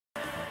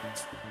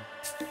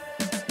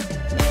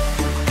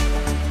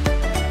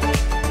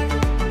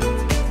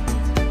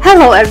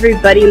Hello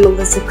everybody,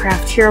 Melissa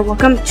Craft here.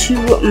 Welcome to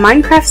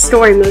Minecraft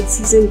Story Mode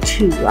Season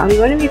 2. I'm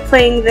going to be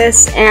playing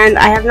this, and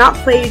I have not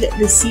played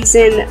the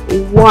Season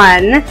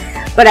 1,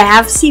 but I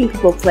have seen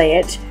people play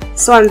it,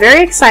 so I'm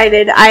very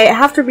excited. I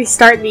have to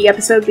restart the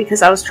episode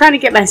because I was trying to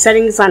get my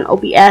settings on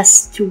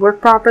OBS to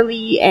work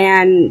properly,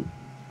 and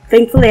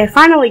thankfully I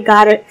finally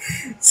got it,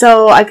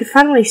 so I could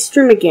finally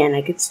stream again.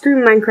 I could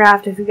stream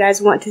Minecraft if you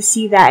guys want to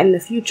see that in the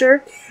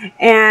future.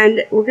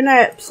 And we're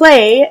gonna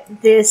play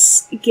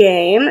this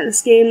game.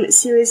 This game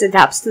series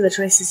adapts to the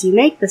choices you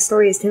make. The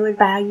story is tailored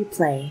by how you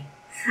play.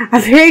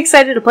 I'm very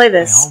excited to play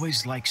this. I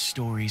always like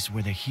stories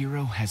where the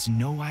hero has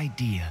no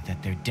idea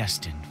that they're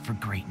destined for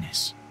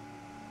greatness.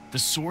 The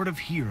sort of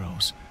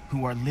heroes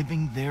who are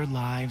living their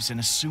lives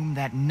and assume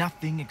that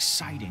nothing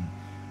exciting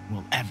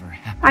will ever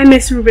happen. I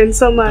miss Ruben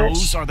so much.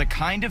 Those are the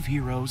kind of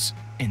heroes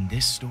in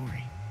this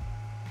story.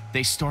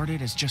 They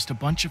started as just a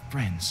bunch of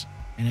friends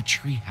in a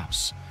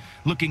treehouse,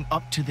 looking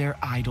up to their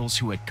idols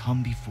who had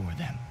come before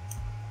them.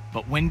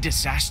 But when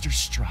disaster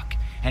struck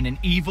and an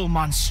evil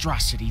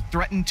monstrosity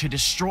threatened to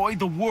destroy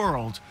the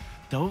world,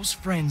 those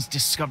friends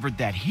discovered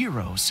that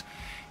heroes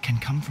can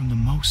come from the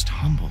most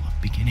humble of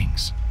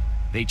beginnings.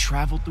 They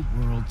traveled the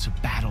world to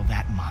battle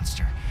that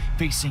monster,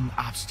 facing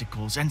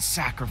obstacles and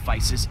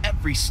sacrifices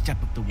every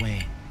step of the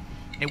way.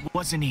 It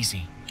wasn't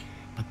easy,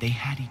 but they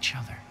had each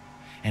other,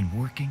 and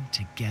working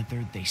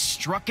together, they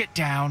struck it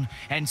down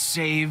and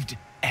saved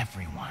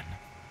everyone.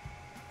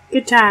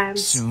 Good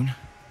times. Soon,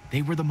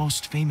 they were the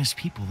most famous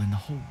people in the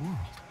whole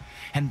world,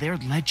 and their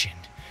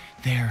legend,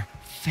 their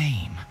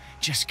fame,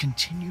 just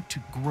continued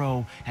to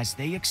grow as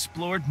they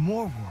explored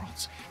more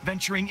worlds,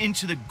 venturing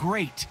into the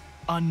great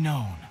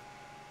unknown.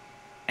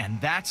 And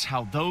that's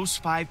how those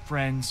 5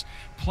 friends,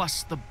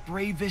 plus the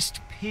bravest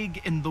pig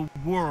in the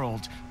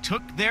world,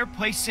 took their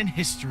place in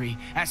history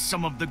as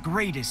some of the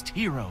greatest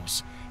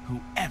heroes who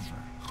ever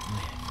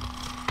lived.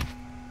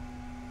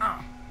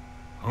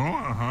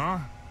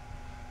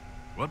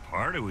 What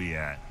part are we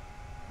at?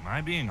 Am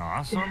I being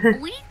awesome?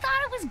 We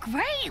thought it was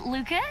great,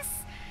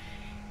 Lucas.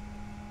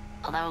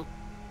 Although,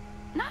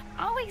 not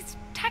always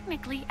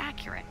technically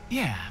accurate.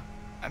 Yeah,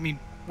 I mean,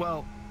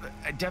 well,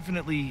 I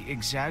definitely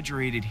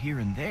exaggerated here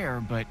and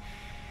there, but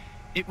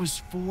it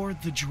was for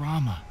the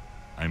drama.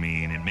 I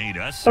mean, it made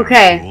us sound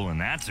cool, and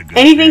that's a good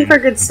Anything thing. for a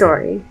good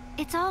story.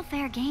 It's all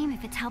fair game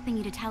if it's helping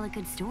you to tell a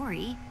good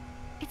story.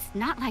 It's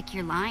not like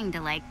you're lying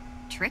to, like,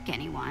 trick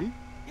anyone.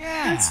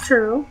 Yeah. That's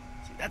true.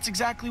 See, that's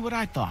exactly what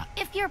I thought.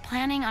 If you're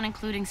planning on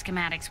including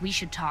schematics, we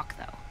should talk,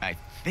 though. I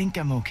think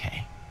I'm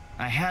okay.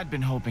 I had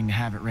been hoping to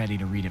have it ready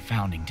to read at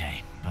Founding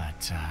Day,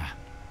 but,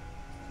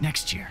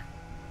 next year.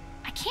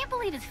 I can't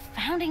believe it's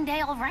Founding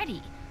Day already.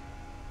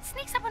 It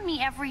sneaks up on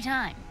me every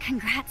time.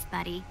 Congrats,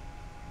 buddy.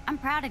 I'm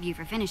proud of you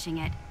for finishing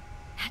it.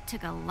 That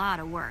took a lot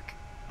of work.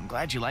 I'm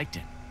glad you liked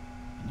it.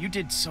 You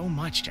did so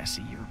much,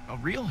 Jesse. You're a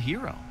real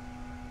hero.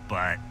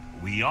 But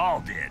we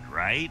all did,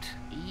 right?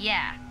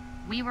 Yeah,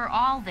 we were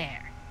all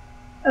there.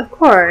 Of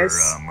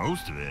course. Or,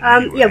 most of it,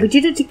 anyway. Yeah, we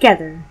did it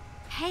together.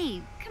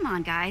 Hey, come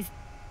on, guys.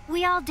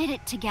 We all did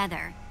it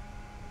together.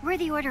 We're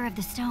the Order of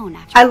the Stone,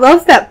 after I all.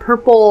 love that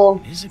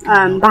purple,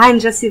 behind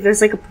Jesse, there's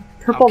like a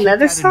purple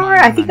nether star.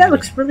 I think that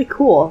looks really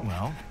cool.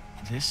 Well,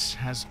 this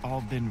has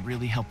all been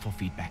really helpful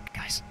feedback,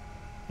 guys.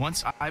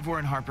 Once Ivor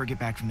and Harper get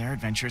back from their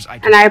adventures,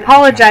 I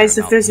apologize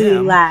if there's any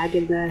lag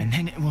in the and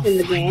then it will in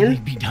the finally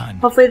game. be done.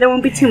 Hopefully there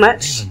won't be too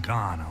much. They've been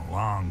gone a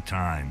long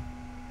time.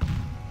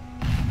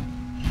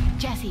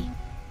 Jesse,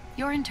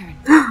 your intern.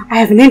 I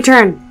have an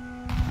intern.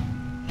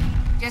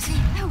 Jesse?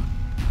 Oh,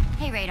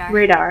 hey, Radar.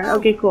 Radar. Oh,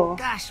 Okay, cool.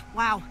 Gosh,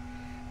 wow.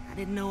 I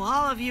didn't know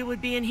all of you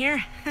would be in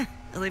here.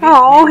 Olivia,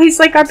 Oh, Mary, he's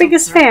like our so,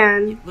 biggest sir,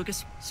 fan.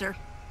 Lucas, sir.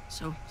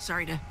 So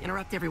sorry to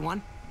interrupt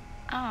everyone.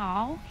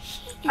 Oh,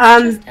 he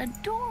is just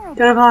adorable.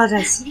 Don't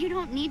apologize. You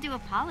don't need to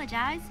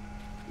apologize.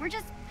 We're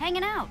just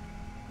hanging out.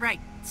 Right,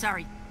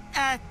 sorry.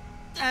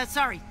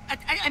 Sorry.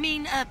 I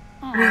mean,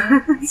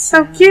 He's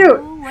so cute.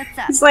 Oh, what's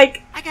up? He's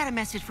like, I got a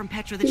message from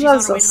Petra that He she's on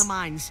loves her way to us. the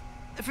mines.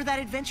 For that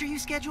adventure you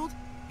scheduled,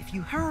 if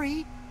you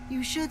hurry,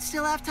 you should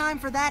still have time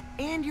for that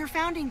and your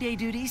Founding Day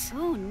duties.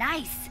 Ooh,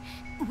 nice.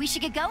 We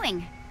should get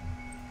going.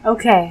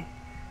 okay.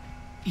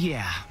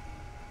 Yeah.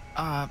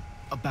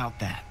 About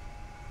that.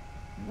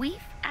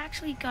 We've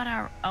actually got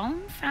our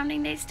own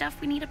Founding Day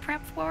stuff we need to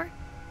prep for.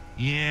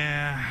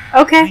 Yeah.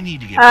 Okay. I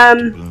need to get back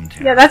to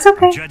Boomtown. Yeah, that's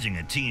okay. I'm judging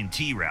a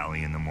TNT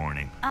rally in the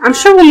morning. I'm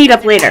sure we'll meet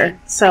up later,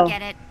 so. I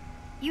get it.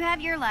 You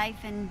have your life,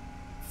 and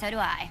so do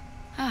I.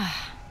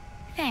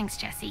 Thanks,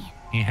 Jesse.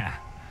 Yeah.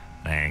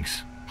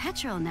 Thanks.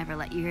 Petra will never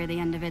let you hear the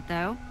end of it,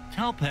 though.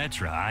 Tell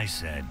Petra I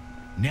said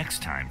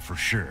next time for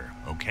sure,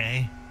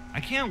 okay?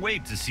 I can't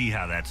wait to see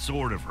how that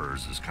sword of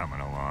hers is coming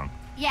along.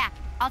 Yeah,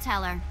 I'll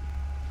tell her.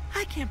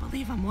 I can't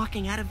believe I'm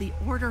walking out of the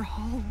Order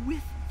Hall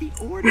with the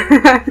Order.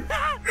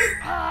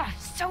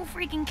 So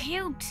freaking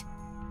cute.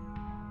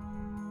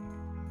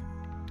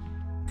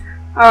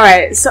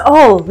 Alright, so,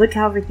 oh, look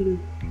how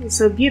everything is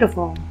so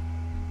beautiful.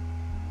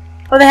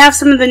 Oh, they have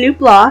some of the new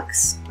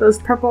blocks. Those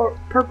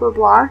purple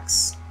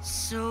blocks.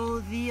 So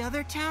the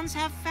other towns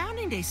have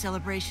Founding Day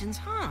celebrations,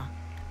 huh?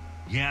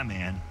 Yeah,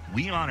 man.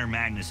 We honor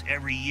Magnus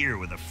every year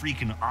with a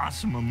freaking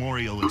awesome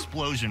memorial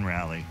explosion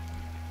rally.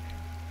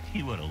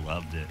 He would have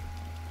loved it.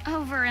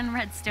 Over in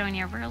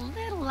Redstonia, we're a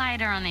little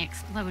lighter on the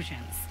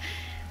explosions.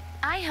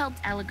 I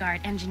helped Eligard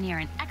engineer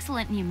an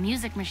excellent new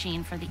music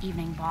machine for the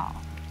evening ball.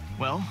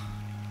 Well,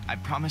 I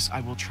promise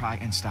I will try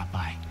and stop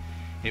by.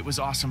 It was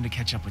awesome to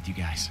catch up with you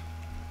guys.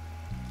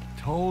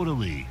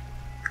 Totally.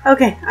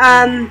 Okay,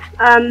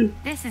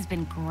 This has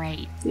been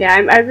great. yeah,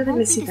 I really Won't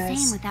miss be you the same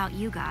guys. without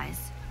you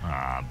guys.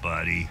 Ah,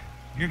 buddy.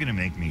 You're gonna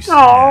make me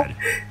Oh, sad.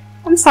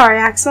 I'm sorry,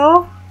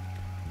 Axel.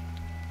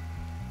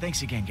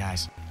 Thanks again,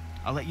 guys.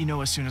 I'll let you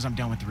know as soon as I'm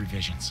done with the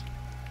revisions.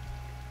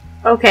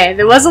 Okay,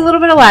 there was a little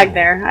bit of lag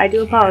there. I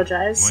do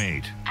apologize.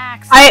 Wait.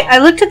 Axel. I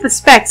looked at the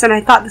specs and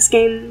I thought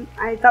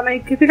my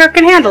computer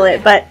can handle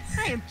it, but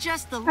I am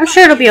just the I'm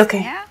sure it'll be luckiest.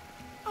 okay. Yeah?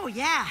 Oh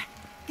yeah,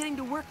 getting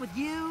to work with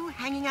you,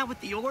 hanging out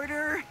with the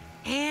Order,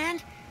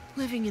 and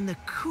living in the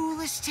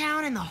coolest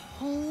town in the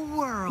whole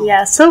world.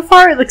 Yeah, so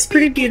far it looks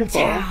pretty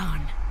beautiful.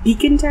 Town.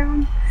 Beacon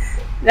Town?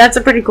 That's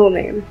a pretty cool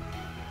name.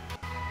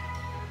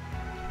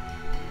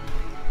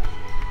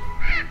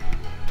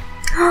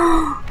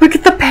 Look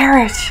at the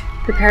parrot!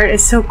 The parrot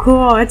is so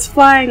cool. It's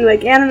flying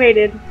like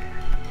animated.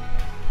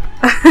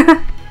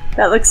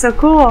 That looks so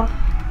cool.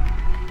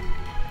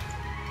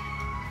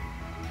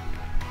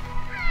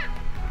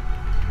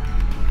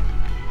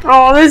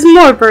 Oh, there's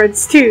more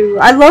birds too.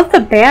 I love the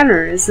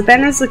banners. The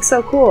banners look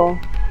so cool.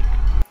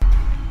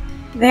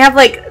 They have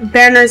like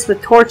banners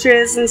with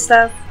torches and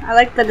stuff. I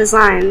like the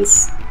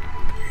designs.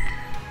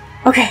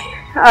 Okay,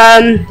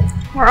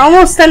 we're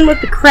almost done with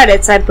the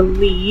credits, I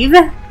believe.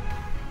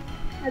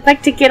 I'd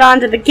like to get on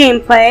to the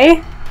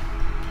gameplay.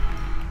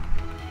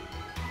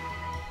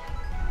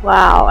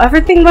 Wow,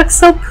 everything looks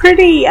so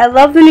pretty. I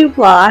love the new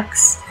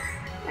blocks.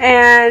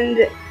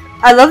 And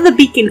I love the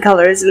beacon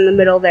colors in the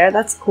middle there.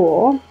 That's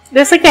cool.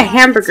 There's like a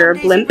hamburger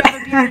Some days blimp. you'd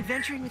rather be out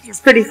adventuring with your It's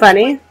pretty friends,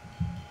 funny.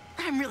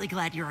 but I'm really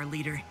glad you're our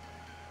leader.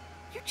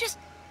 You just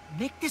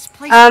make this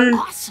place Um,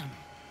 awesome.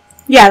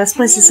 Yeah, this I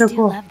place is so really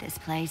do cool. love this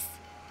place.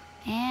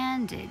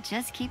 And it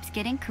just keeps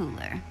getting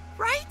cooler.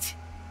 Right?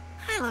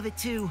 I love it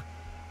too.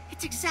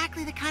 It's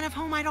exactly the kind of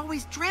home I'd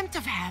always dreamt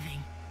of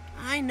having.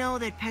 I know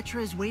that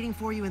Petra is waiting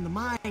for you in the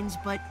mines,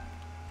 but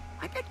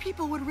I bet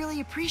people would really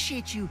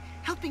appreciate you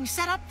helping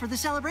set up for the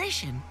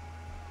celebration.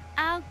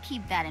 I'll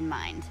keep that in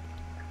mind.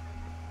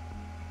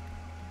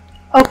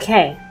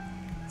 Okay,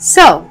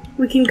 so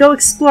we can go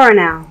explore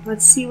now.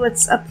 Let's see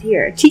what's up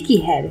here. Tiki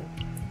Head.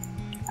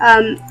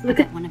 Look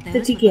at One of those the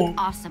would Tiki look Head.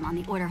 awesome on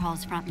the Order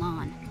Hall's front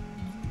lawn.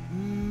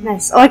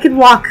 Nice. Oh, I could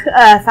walk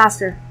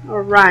faster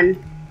or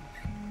run.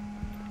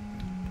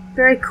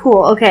 Very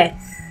cool. Okay,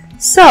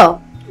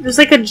 so there's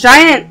like a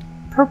giant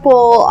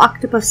purple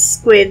octopus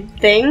squid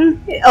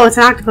thing. Oh, it's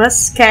an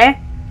octopus. Okay,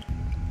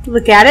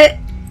 look at it.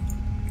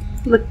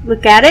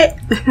 Look at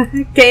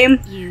it. Game.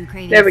 You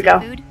craving There we go.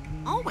 seafood?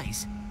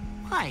 Always.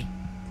 Why?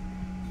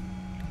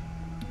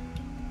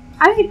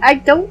 I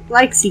don't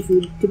like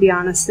seafood, to be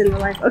honest, in real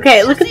life.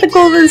 Okay, look at the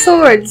golden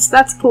swords.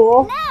 That's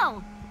cool.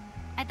 No!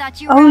 I thought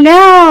you were Oh out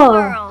no! of the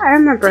world. I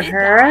remember Did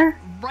her. that?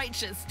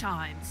 Righteous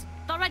times.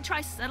 Thought I'd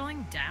try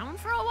settling down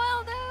for a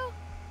while, though.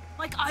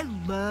 Like, I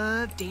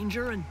love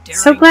danger and daring.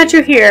 So glad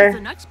you're here. The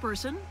next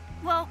person.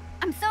 Well,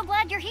 I'm so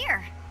glad you're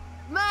here.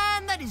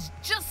 Man, that is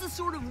just the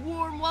sort of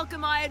warm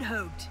welcome I had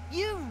hoped.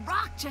 You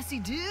rock, Jesse,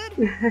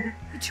 dude.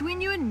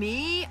 Between you and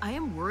me, I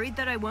am worried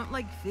that I won't,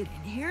 like, fit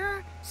in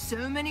here.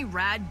 So many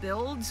rad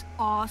builds,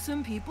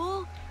 awesome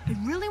people. I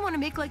really want to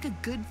make, like, a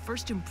good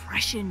first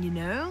impression, you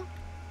know?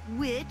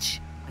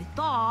 Which I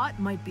thought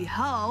might be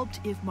helped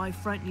if my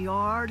front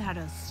yard had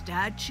a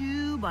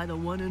statue by the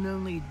one and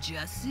only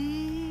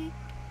Jesse.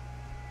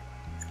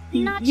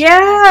 Not Yeah,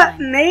 sure that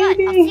time,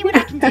 maybe. But I'll see what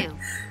I can do.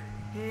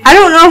 I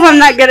don't know if I'm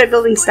that good at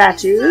building So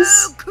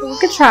statues. cool. We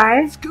could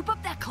try. Scoop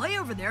up that clay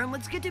over there and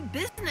let's get to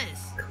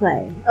business.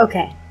 Clay.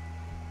 Okay.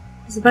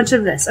 There's a bunch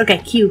of this. Okay,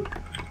 Q.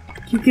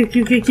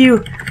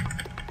 Q.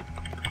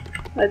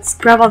 Let's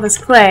grab all this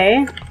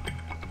clay.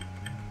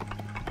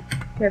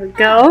 There we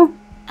go.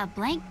 A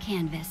blank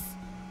canvas.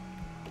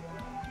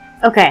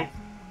 Okay.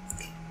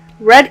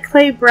 Red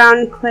clay,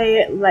 brown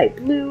clay, light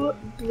blue,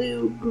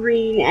 blue,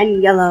 green,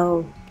 and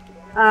yellow.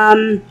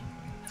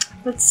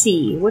 Let's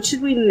see. What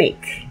should we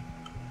make?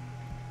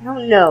 I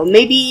don't know.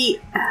 Maybe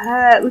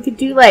we could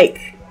do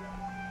like...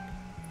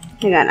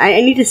 Hang on.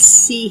 I need to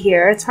see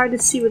here. It's hard to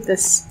see with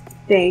this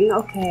thing.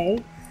 Okay.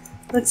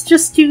 Let's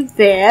just do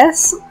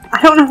this.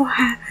 I don't know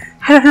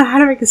how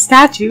to make a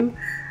statue.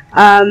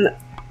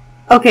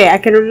 Okay, I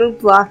can remove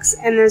blocks,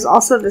 and there's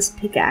also this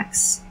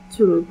pickaxe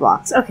to remove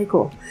blocks. Okay,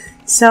 cool.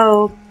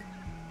 So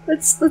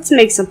let's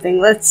make something.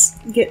 Let's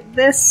get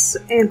this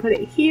and put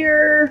it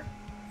here.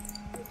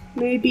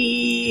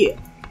 Maybe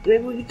we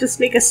could just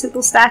make a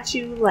simple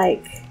statue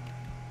like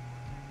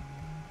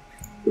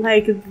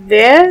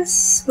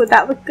this. Would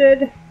that look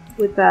good?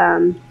 With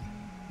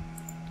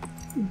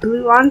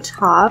blue on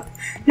top.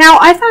 Now,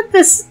 I thought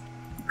this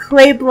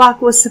clay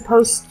block was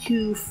supposed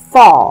to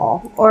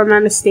fall, or am I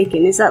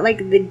mistaken? Is that like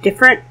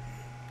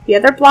the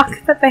other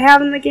block that they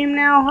have in the game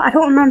now? I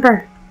don't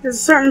remember. There's a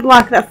certain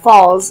block that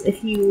falls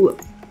if you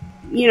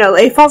know,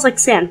 it falls like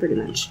sand pretty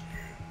much.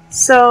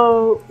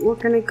 So we're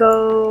gonna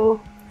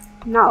go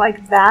not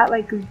like that,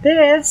 like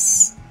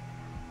this,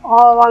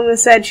 all along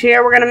this edge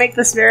here. We're gonna make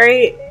this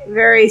very,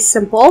 very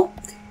simple.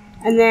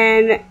 And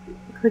then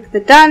click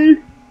the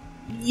done.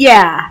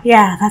 Yeah,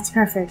 that's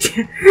perfect.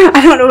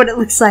 I don't know what it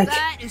looks like.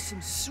 That is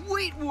some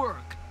sweet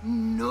work.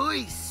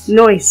 Nice.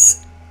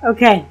 Nice.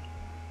 Okay.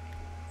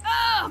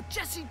 Oh,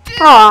 Jesse, dude,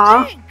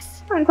 Aw.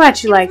 thanks. I'm glad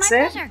she It was likes my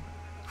it. pleasure.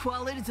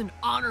 Well, it is an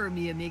honor,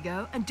 mi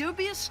amigo, and don't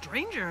be a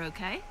stranger,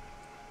 okay?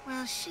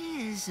 Well,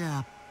 she is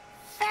a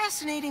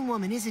fascinating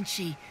woman, isn't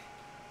she?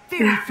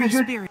 Very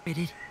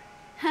free-spirited.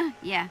 Huh,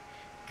 yeah.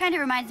 Kind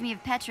of reminds me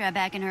of Petra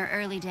back in her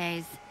early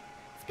days.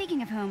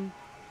 Speaking of whom,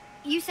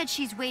 you said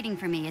she's waiting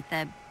for me at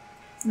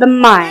The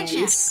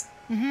mines.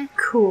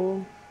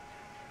 Cool.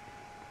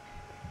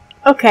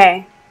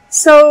 Okay.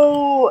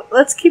 So,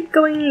 let's keep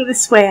going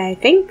this way, I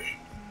think.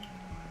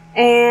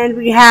 And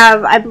we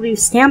have, I believe,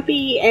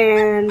 Stampy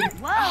and,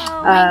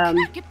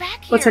 Get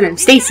back here. what's her name? Leave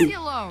Stacy. Jesse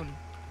alone.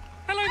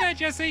 Hello there,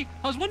 Jesse.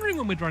 I was wondering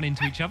when we'd run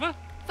into each other.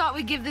 Thought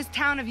we'd give this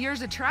town of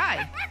yours a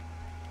try.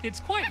 It's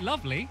quite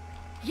lovely.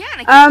 Yeah,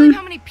 and I can't believe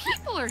how many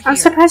people are here. I'm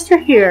surprised you're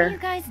What are you here.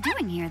 guys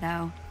doing here,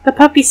 though? The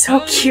puppy's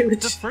so Oh, cute.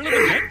 The thrill of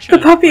adventure. The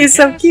puppy is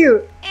I so guess.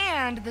 cute.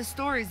 And the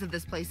stories of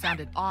this place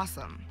sounded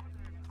awesome.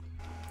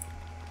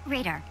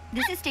 Radar,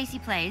 this is Stacy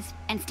Plays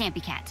and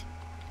Stampy Cat.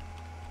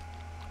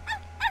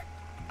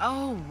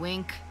 Oh,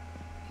 wink.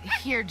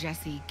 Here,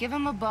 Jesse, give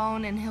him a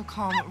bone and he'll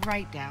calm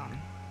right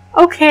down.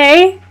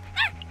 Okay.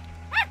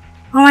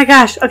 Oh my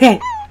gosh. Okay.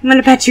 I'm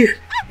gonna pet you.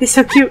 You're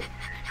so cute.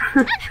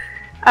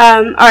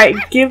 Alright.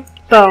 Give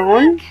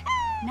bone.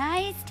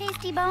 Nice,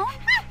 tasty bone.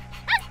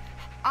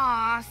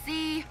 Aw,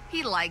 see?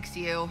 He likes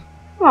you.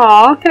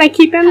 Aw, can I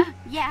keep him?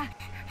 Yeah.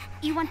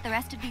 You want the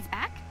rest of these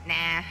back? Nah,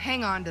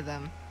 hang on to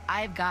them.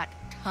 I've got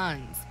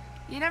tons.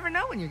 You never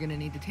know when you're gonna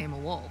need to tame a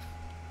wolf.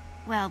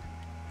 Well,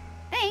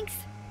 thanks.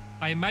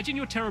 I imagine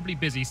you're terribly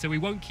busy, so we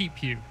won't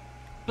keep you.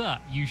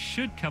 But you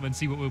should come and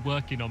see what we're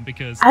working on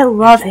because I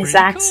love it's his pretty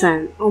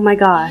accent. Oh my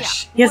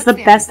gosh. Yeah, He has what's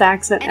the that? best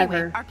accent Anyway,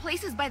 ever. our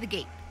place is by the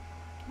gate.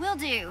 Will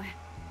do.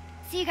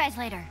 See you guys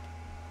later.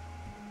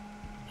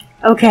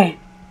 Okay.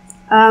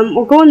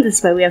 We're going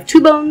this way. We have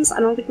 2 bones.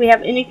 I don't think we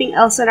have anything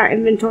else in our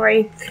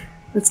inventory.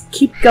 Let's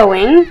keep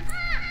going.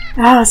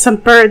 Ah, some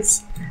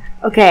birds.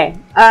 Okay.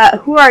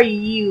 Who are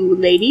you,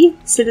 lady?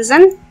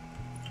 Citizen?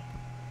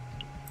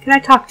 Can I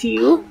talk to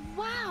you?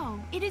 Wow,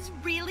 it is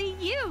really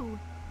you.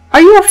 Are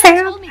you a You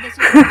fan? told me this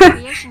was the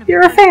creation of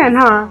You're the a fan,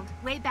 Wither huh? World,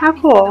 way back How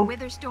before the cool.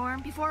 Wither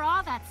Storm, before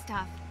all that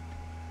stuff.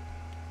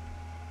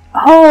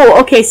 Oh,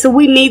 okay, so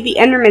we made the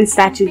Enderman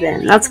statue I can then.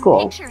 barely That's even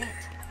cool. picture it.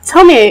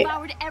 Tell me,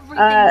 Devoured everything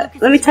let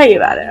Lucas me tell you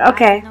about had it. back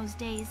Okay. in those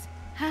days.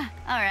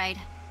 Alright.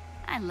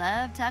 I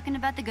love talking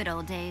about the good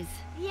old days.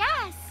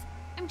 Yes,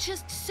 I'm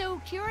just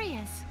so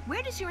curious.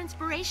 Where does your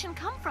inspiration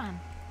come from?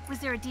 Was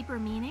there a deeper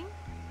meaning?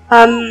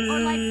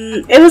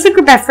 It was a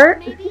group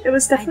effort. It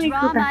was I definitely a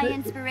draw group my effort.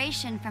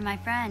 inspiration from my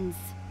friends.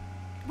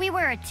 We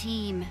were a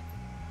team.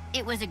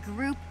 It was a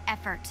group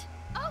effort.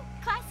 Oh,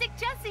 classic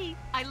Jessie.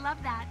 I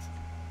love that.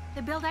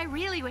 The build I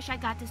really wish I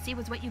got to see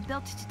was what you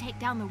built to take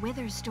down the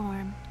Wither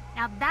Storm.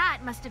 Now that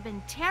must have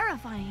been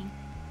terrifying.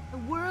 The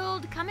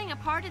world coming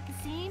apart at the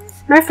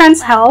seams. My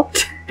friends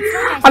helped.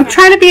 I'm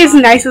trying to be as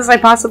nice as I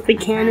possibly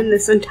can in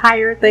this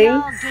entire We thing.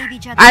 all gave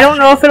each other I don't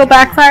know if it'll strength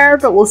backfire,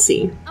 but we'll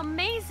see.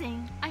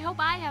 Amazing. I hope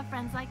I have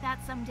friends like that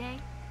someday.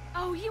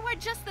 Oh, you are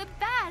just the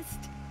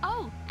best.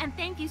 Oh, and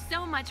thank you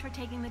so much for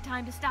taking the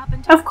time to stop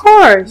and talk. Of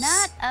course.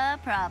 Not a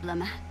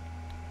problem.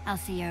 I'll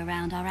see you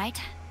around,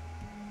 alright?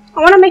 I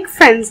want to make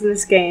friends in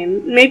this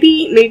game.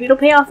 Maybe it'll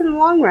pay off in the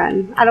long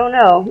run. I don't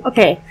know.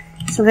 Okay,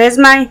 so there's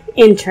my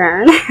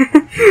intern.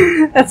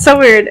 That's so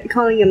weird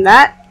calling him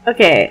that.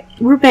 Okay,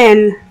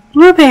 Ruben.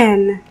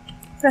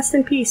 Rest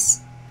in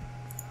peace.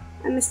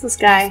 I miss this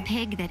guy.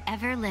 Pig that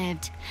ever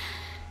lived.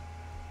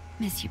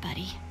 Miss you,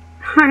 buddy.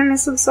 I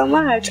miss him so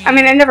much. I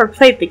mean, I never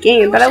played the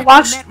game, but I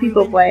watched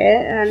people play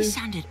it, He and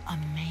sounded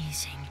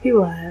amazing. he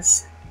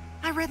was.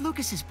 I read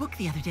Lucas's book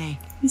the other day.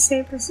 He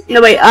saved us.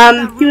 No, wait,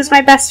 he was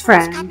my best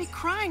Almost got friend. me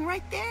crying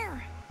right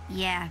there.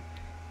 Yeah.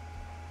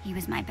 He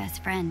was my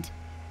best friend.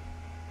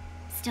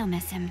 Still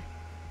miss him.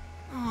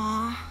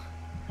 Aw.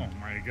 Oh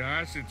my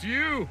gosh, it's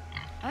you!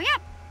 Oh, yeah.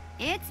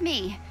 It's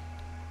me.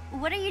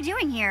 What are you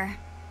doing here?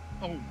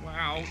 Oh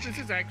wow, this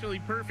is actually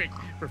perfect.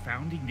 For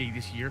Founding Day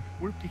this year,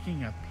 we're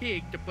picking a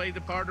pig to play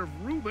the part of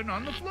Reuben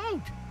on the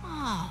float.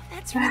 Oh,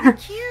 that's really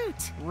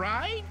cute.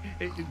 Right?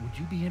 Would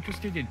you be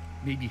interested in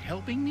maybe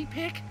helping me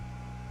pick?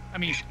 I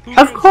mean, who Of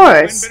knows Reuben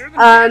course. better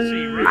than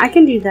Jesse, right? I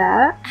can do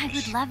that. I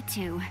would love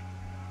to.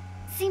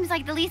 Seems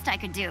like the least I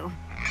could do.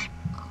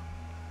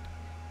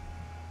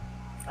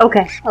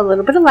 Okay, a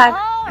little bit of lag.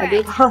 I do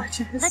Alright.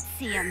 apologize. Let's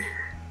see him.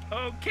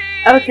 Okay,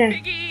 Okay.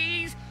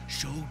 piggies!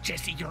 Show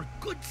Jesse your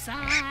good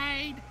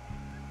side.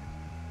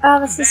 Oh,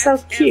 this is so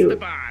That's cute.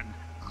 Esteban.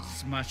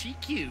 Smushy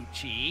cute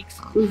cheeks.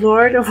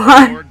 Lord of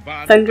Lord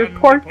von Thunder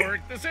Pork.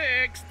 the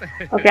Sixth.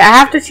 Okay, I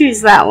have to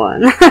choose that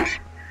one.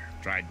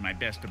 Tried my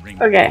best to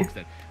bring Okay. things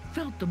that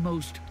felt the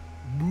most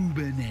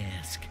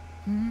Rubenesque.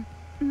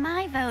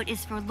 My vote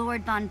is for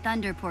Lord von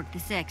Thunderpork the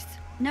Sixth.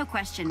 No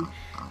question.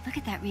 Look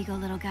at that regal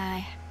little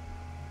guy.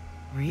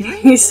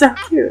 Really? He's so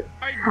cute.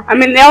 I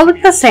mean, they all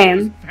look the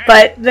same,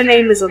 but the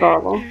name is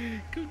adorable.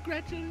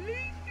 Congratulations.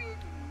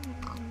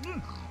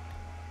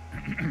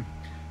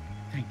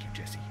 Thank you,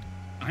 Jesse.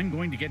 I'm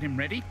going to get him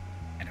ready,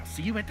 and I'll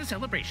see you at the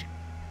celebration.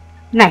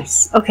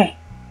 Nice. Okay.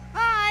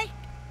 Bye.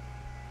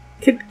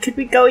 Could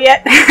we go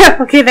yet?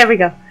 Okay, there we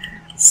go.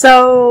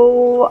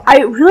 So, I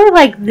really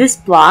like this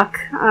block.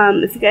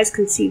 If you guys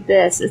can see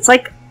this. It's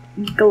like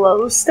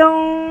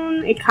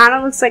glowstone. It kind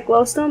of looks like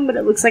glowstone, but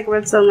it looks like a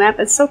redstone lamp.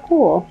 It's so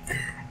cool.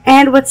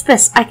 And what's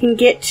this? I can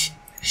get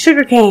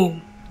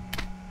sugarcane.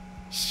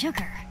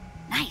 Sugar.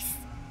 Nice.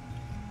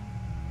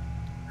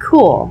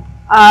 Cool.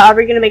 Are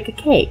we gonna make a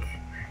cake?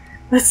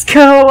 Let's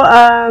go,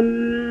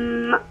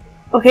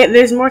 okay,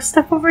 there's more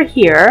stuff over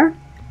here.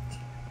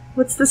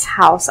 What's this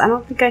house? I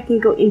don't think I can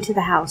go into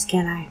the house,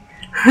 can I?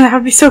 That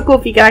would be so cool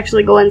if you could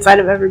actually go inside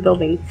of every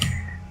building.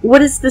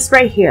 What is this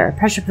right here?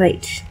 Pressure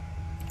plate.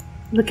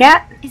 Look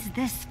at. Is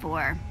this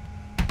for?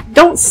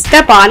 Don't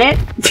step on it.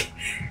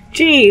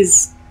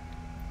 Jeez.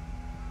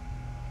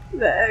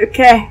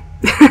 Okay.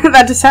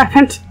 That just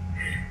happened.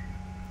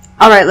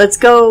 Alright, let's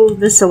go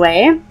this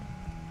way.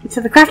 To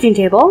the crafting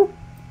table.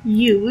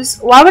 Use.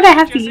 Why would I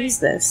have to use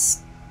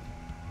this?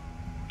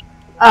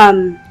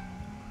 I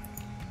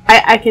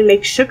can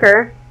make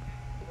sugar.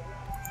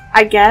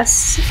 I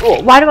guess.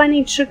 Well, why do I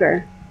need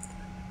sugar?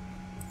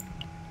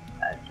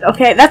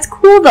 Okay, that's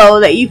cool though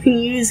that you can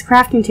use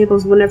crafting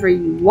tables whenever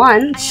you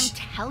want. I am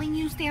telling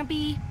you,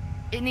 Stampy,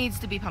 it needs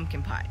to be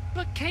pumpkin pie.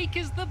 But cake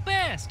is the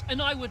best,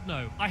 and I would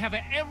know. I have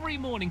it every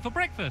morning for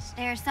breakfast.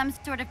 There's some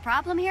sort of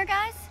problem here,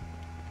 guys?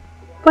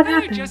 What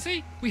Hello, happened?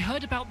 Jesse. We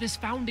heard about this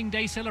founding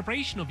day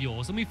celebration of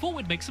yours, and we thought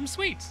we'd make some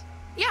sweets.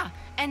 Yeah,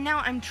 and now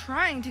I'm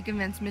trying to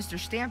convince Mr.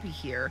 Stampy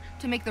here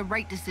to make the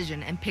right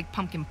decision and pick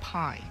pumpkin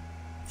pie.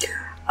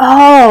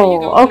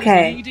 Oh,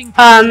 okay.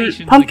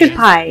 Pumpkin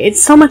pie.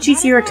 It's so much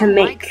easier to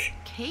make.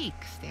 Cake,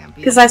 Stampy.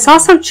 Because I saw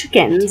some I do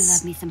chickens,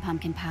 love me some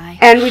pumpkin pie.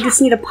 and we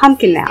just need a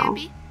pumpkin now.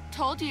 Stampy,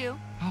 told you.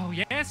 Oh,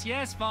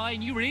 yes,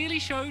 fine. You really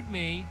showed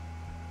me.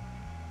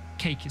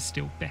 Cake is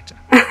still better.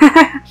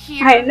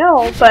 Here, I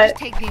know, you should but just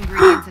take the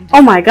ingredients and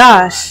oh my decide for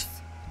gosh.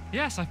 us.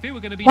 Yes, I feel we're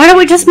going to be. Why don't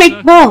we shaking just in make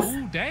circles both?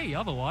 all day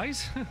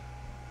otherwise?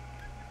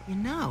 You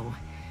know,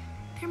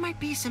 there might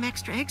be some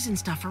extra eggs and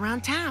stuff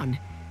around town.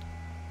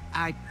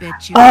 I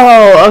bet you.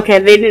 Oh, okay.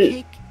 They didn't.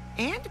 Cake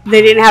and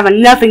They didn't have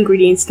enough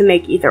ingredients to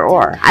make either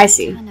or. I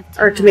see.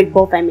 Or to make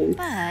both. I mean.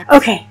 But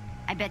Okay.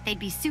 I bet they'd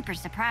be super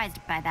surprised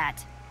by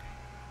that.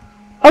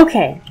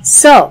 Okay.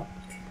 So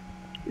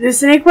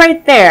there's an egg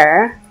right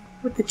there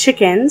with the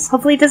chickens.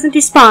 Hopefully it doesn't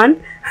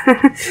despawn.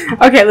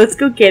 Okay, let's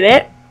go get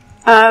it.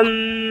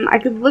 I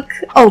could look.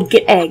 Oh,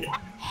 get egg.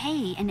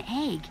 Hey, an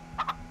egg.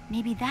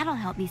 Maybe that'll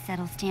help me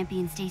settle Stampy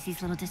and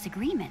Stacy's little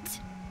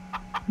disagreement.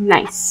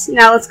 Nice.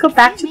 Now let's go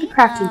back to Excuse the me,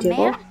 crafting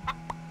table. ma'am?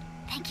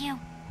 Thank you.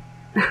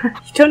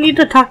 You don't need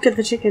to talk to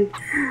the chicken.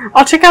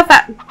 I'll check out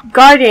that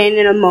garden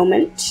in a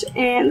moment.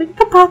 And look at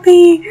the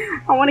puppy.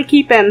 I want to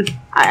keep him.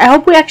 I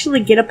hope we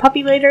actually get a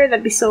puppy later.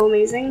 That'd be so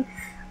amazing.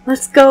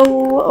 Let's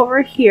go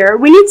over here.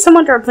 We need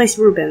someone to replace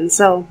Ruben,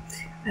 so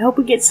I hope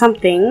we get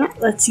something.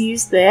 Let's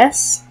use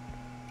this.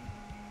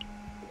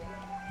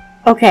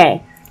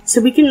 Okay, so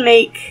we can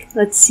make,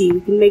 let's see, we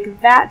can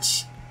make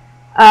that.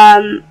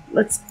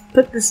 Let's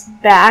put this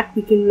back.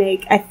 We can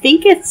make, I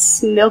think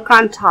it's milk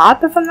on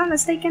top, if I'm not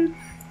mistaken.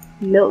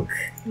 Milk.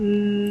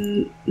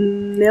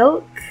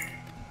 Milk.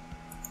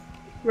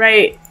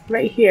 Right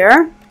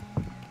here.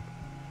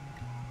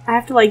 I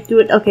have to, like, do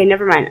it. Okay,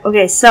 never mind.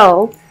 Okay,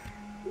 so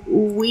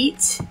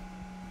wheat.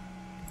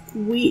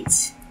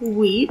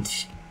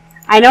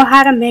 I know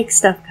how to make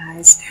stuff,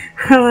 guys.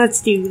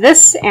 Let's do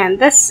this, and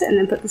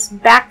then put this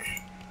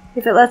back.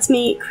 If it lets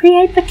me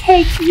create the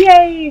cake,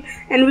 yay!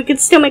 And we can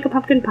still make a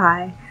pumpkin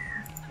pie.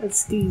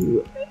 Let's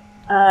do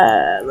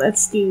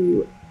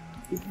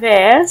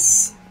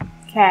this.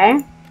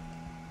 Okay.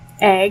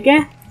 Egg.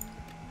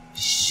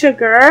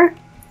 Sugar.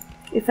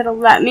 If it'll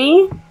let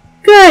me.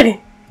 Good!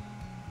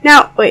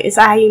 Now, wait, is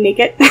that how you make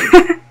it?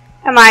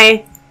 Am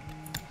I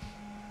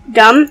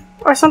dumb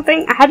or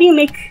something? How do you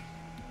make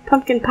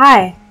pumpkin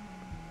pie?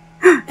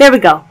 There we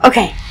go.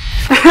 Okay.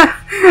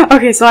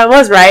 Okay, so I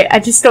was right. I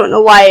just don't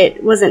know why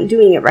it wasn't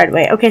doing it right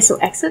away. Okay, so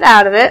exit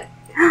out of it.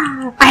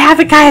 I have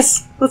it,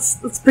 guys!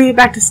 Let's bring it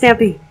back to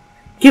Stampy.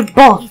 Give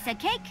both. He said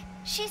cake.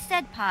 She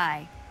said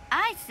pie.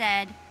 I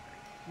said,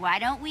 why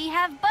don't we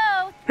have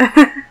both?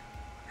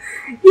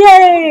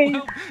 Yay!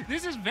 Well,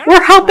 this is very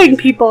We're helping surprising.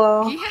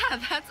 people. Yeah,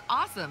 that's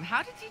awesome.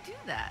 How did you do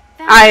that?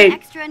 Found I some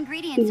extra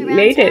ingredients around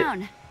made it.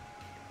 town.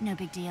 No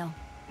big deal.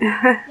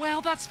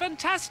 Well, that's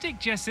fantastic,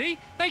 Jesse.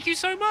 Thank you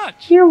so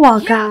much. You're Yeah,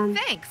 welcome.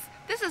 thanks.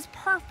 This is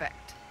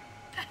perfect.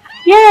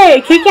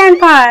 Yay, cake and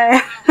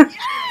pie!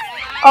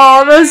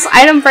 Oh, those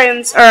item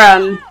frames,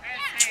 or,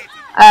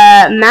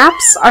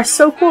 maps are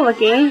so cool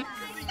looking.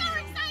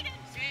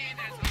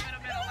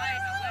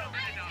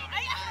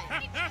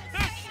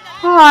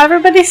 Oh,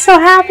 everybody's so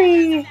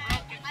happy!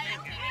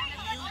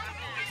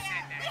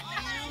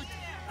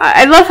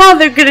 I love how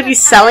they're gonna be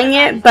selling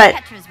it, but...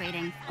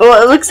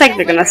 Well, it looks like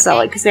they're gonna sell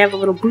it, because they have a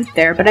little booth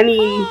there, but I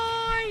mean...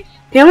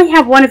 They only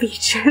have one of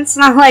each. It's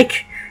not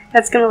like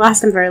that's gonna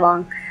last them very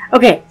long.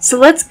 Okay, so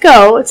let's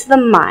go to the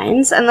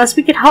mines, unless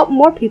we could help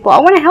more people. I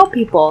want to help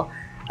people.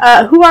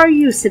 Who are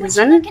you,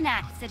 citizen? What you looking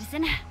at,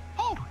 citizen?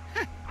 Oh,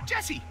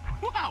 Jesse!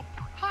 Wow!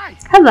 Hi!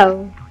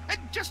 Hello.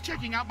 Just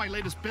checking out my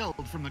latest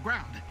build from the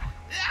ground.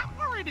 I'm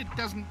worried it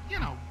doesn't, you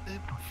know,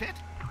 fit.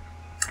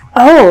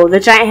 Oh, the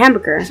giant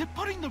hamburger. Is it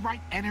putting the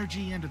right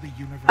energy into the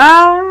universe?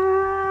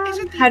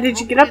 How did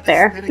you get up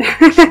there? To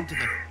the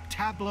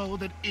tableau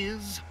that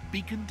is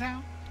Beacon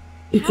Town?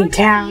 Beacon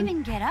Town. How did you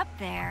even get up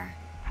there?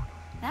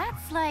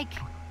 That's like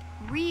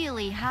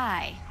really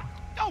high.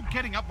 Oh,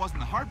 getting up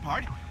wasn't the hard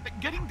part.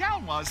 Getting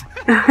down was.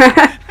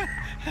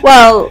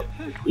 Well,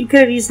 you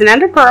could have used an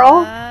ender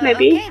pearl,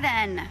 maybe. Okay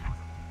then.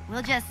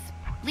 We'll just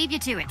leave you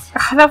to it.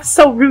 Oh, that was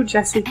so rude,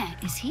 Jesse.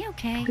 Is he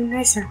okay? Be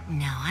nicer.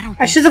 No, I don't.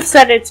 I should have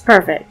said it's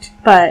perfect,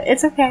 but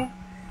it's okay.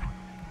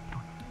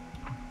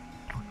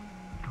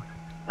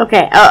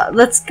 Okay,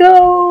 let's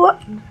go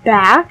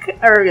back,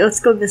 or let's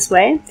go this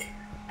way.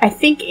 I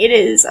think it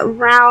is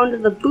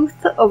around the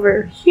booth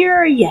over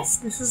here. Yes,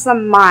 this is the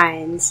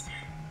mines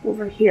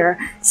over here.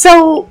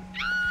 So,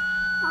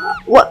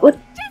 what?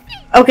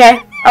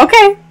 Okay,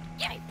 okay.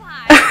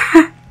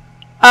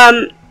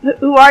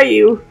 Who are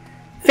you,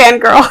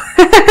 fangirl?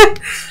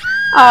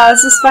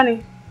 This is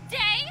funny.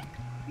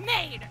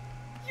 Maid,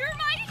 you're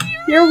my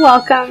hero. You're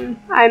welcome.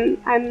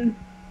 I'm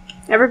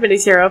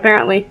everybody's hero,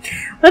 apparently.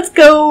 Let's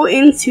go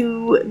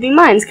into the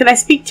mines. Can I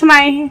speak to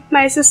my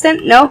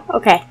assistant? No?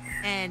 Okay.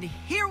 And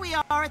here we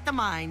are at the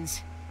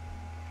mines.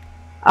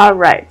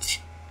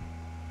 Alright.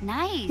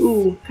 Nice.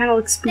 Ooh, kind of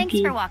looks spooky.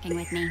 Thanks for walking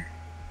with me.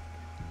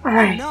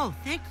 Alright. No,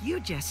 thank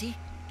you, Jesse.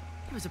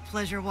 It was a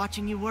pleasure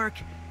watching you work.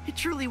 It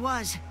truly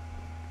was.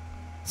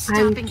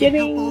 Stopping to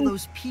help all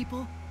those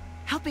people,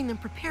 helping them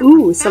prepare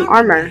for some Fountain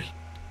armor. Day.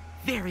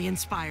 Very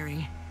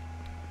inspiring.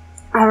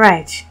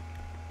 Alright.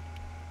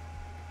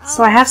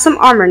 So I have some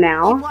armor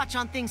now. Keep watch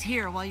on things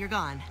here while you're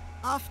gone.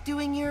 Off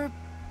doing your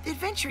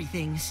adventure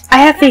things. I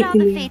have faith all in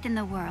the you. faith in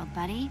the world,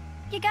 buddy.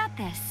 You got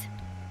this.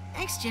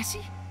 Thanks,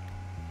 Jesse.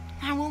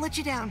 I won't let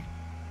you down.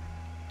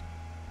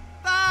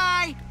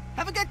 Bye!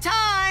 Have a good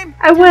time!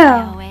 I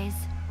will. Always.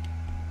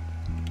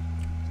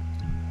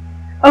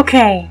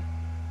 Okay.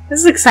 This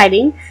is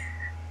exciting.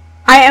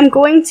 I am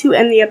going to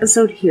end the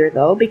episode here,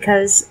 though,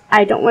 because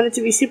I don't want it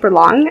to be super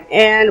long,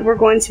 and we're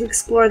going to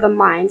explore the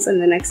mines in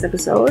the next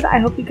episode. I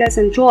hope you guys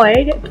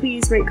enjoyed.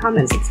 Please rate,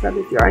 comment, subscribe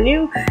if you are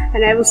new,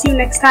 and I will see you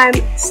next time.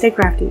 Stay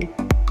crafty.